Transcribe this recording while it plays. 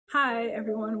Hi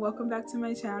everyone, welcome back to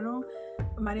my channel.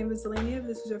 My name is Delaney. If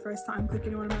this is your first time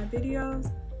clicking on one of my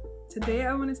videos, today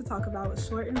I wanted to talk about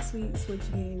short and sweet Switch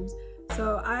games.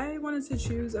 So I wanted to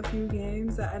choose a few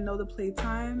games that I know the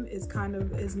playtime is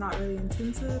not really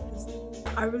intensive.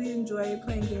 I really enjoy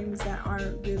playing games that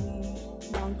aren't really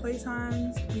long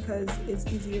playtimes because it's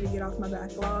easier to get off my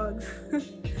backlog.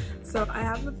 So I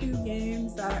have a few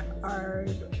games that are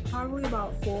probably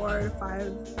about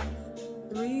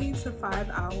 3 to 5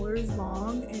 hours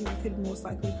long, and you could most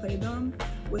likely play them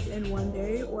within one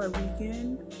day or a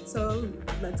weekend. So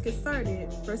let's get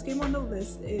started. First game on the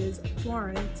list is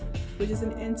Florence, which is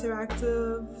an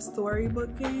interactive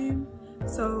storybook game.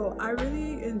 So I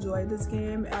really enjoyed this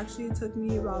game. It actually took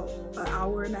me about an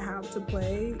hour and a half to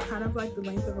play, kind of like the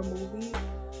length of a movie.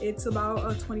 It's about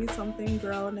a 20-something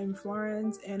girl named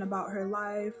Florence and about her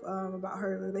life, about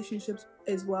her relationships,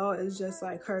 as well as just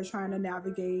like her trying to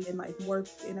navigate and like work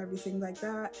and everything like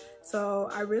that. So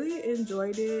I really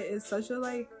enjoyed it. It's such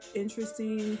a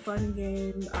interesting, fun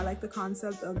game. I like the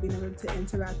concept of being able to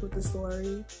interact with the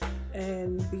story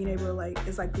and being able to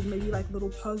it's maybe little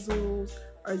puzzles,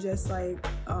 or just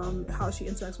how she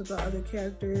interacts with the other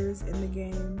characters in the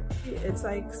game. It's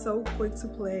so quick to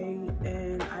play,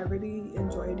 and I really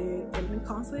enjoyed it, and it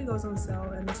constantly goes on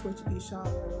sale in the Switch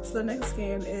eShop. So the next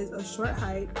game is A Short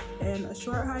Hike, and A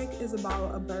Short Hike is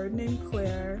about a bird named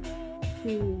Claire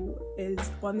who is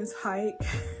on this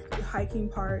hiking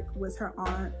park with her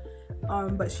aunt.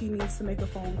 But she needs to make a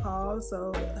phone call.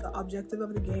 So the objective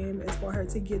of the game is for her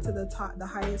to get to the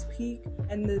highest peak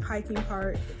in the hiking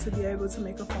park to be able to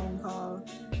make a phone call.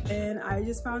 And I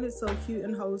just found it so cute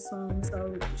and wholesome.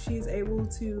 So she's able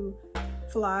to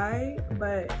fly,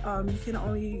 but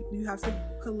you have to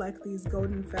collect these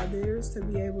golden feathers to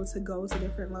be able to go to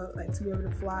different to be able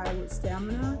to fly with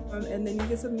stamina. And then you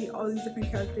get to meet all these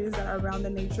different characters that are around the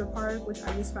nature park, which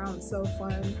I just found so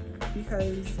fun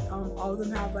because all of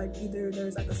them have either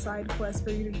there's a side quest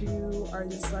for you to do, or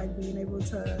just being able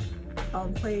to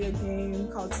play a game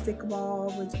called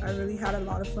Stickball, which I really had a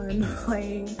lot of fun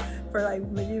playing for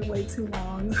maybe way too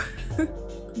long.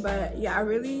 But yeah,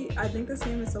 I think this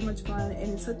game is so much fun,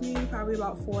 and it took me probably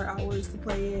about 4 hours to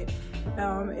play it.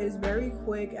 It's very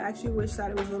quick. I actually wish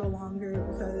that it was a little longer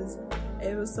because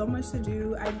it was so much to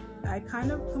do. I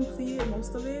kind of completed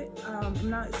most of it. I'm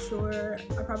not sure.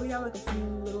 I probably have a few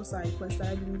little side quests that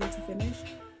I didn't get to finish.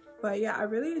 But yeah, I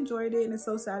really enjoyed it, and it's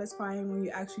so satisfying when you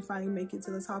actually finally make it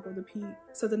to the top of the peak.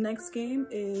 So the next game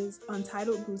is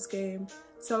Untitled Goose Game.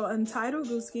 So Untitled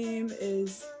Goose Game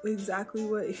is exactly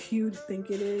what you'd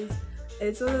think it is.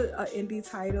 It's an indie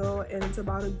title, and it's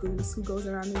about a goose who goes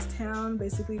around this town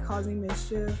basically causing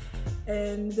mischief.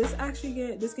 And this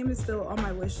game is still on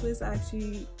my wish list. I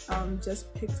actually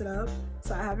just picked it up,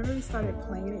 so I haven't really started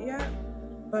playing it yet.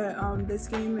 But this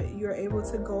game, you're able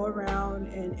to go around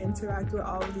and interact with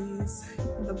all of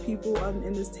the people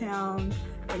in this town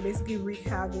and basically wreak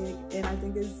havoc. And I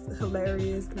think it's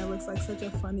hilarious, and it looks like such a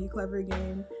funny, clever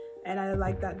game. And I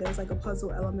like that there's a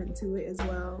puzzle element to it as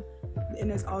well. And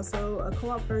there's also a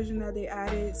co-op version that they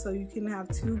added, so you can have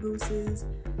 2 gooses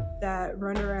that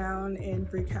run around and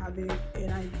wreak havoc.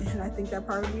 And I think that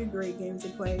probably would be a great game to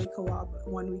play co-op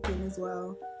one weekend as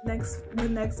well. The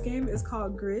next game is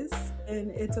called Gris,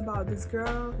 and it's about this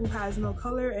girl who has no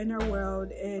color in her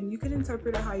world, and you can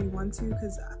interpret it how you want to,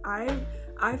 because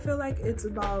I feel like it's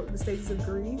about the stages of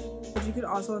grief, but you can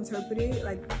also interpret it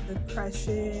like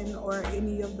depression or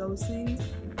any of those things.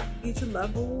 Each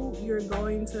level, you're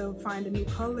going to find a new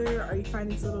color, or you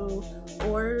find these little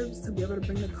orbs to be able to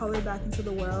bring the color back into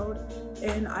the world.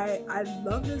 And I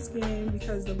love this game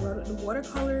because the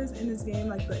watercolors in this game,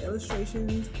 the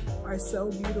illustrations are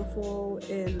so beautiful.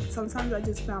 And sometimes I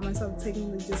just found myself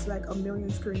taking just a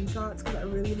million screenshots because I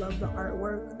really love the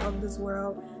artwork of this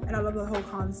world. And I love the whole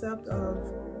concept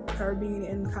of her being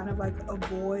in kind of a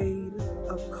void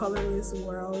of colorless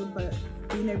world, but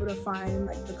being able to find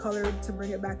the color to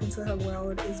bring it back into her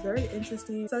world is very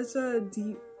interesting. Such a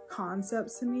deep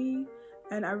concept to me,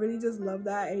 and I really just love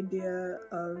that idea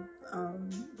of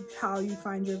how you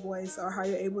find your voice, or how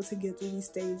you're able to get through these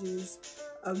stages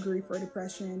of grief or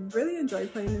depression. Really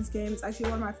enjoyed playing this game. It's actually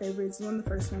one of my favorites. It's one of the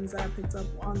first ones that I picked up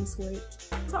on the Switch.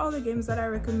 So all the games that I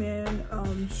recommend,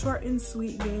 short and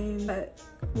sweet games. But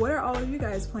what are all of you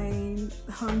guys playing?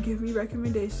 Give me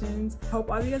recommendations.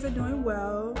 Hope all of you guys are doing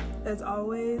well as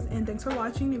always, and thanks for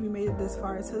watching if you made it this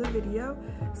far into the video.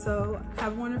 So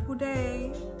have a wonderful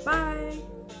day. Bye.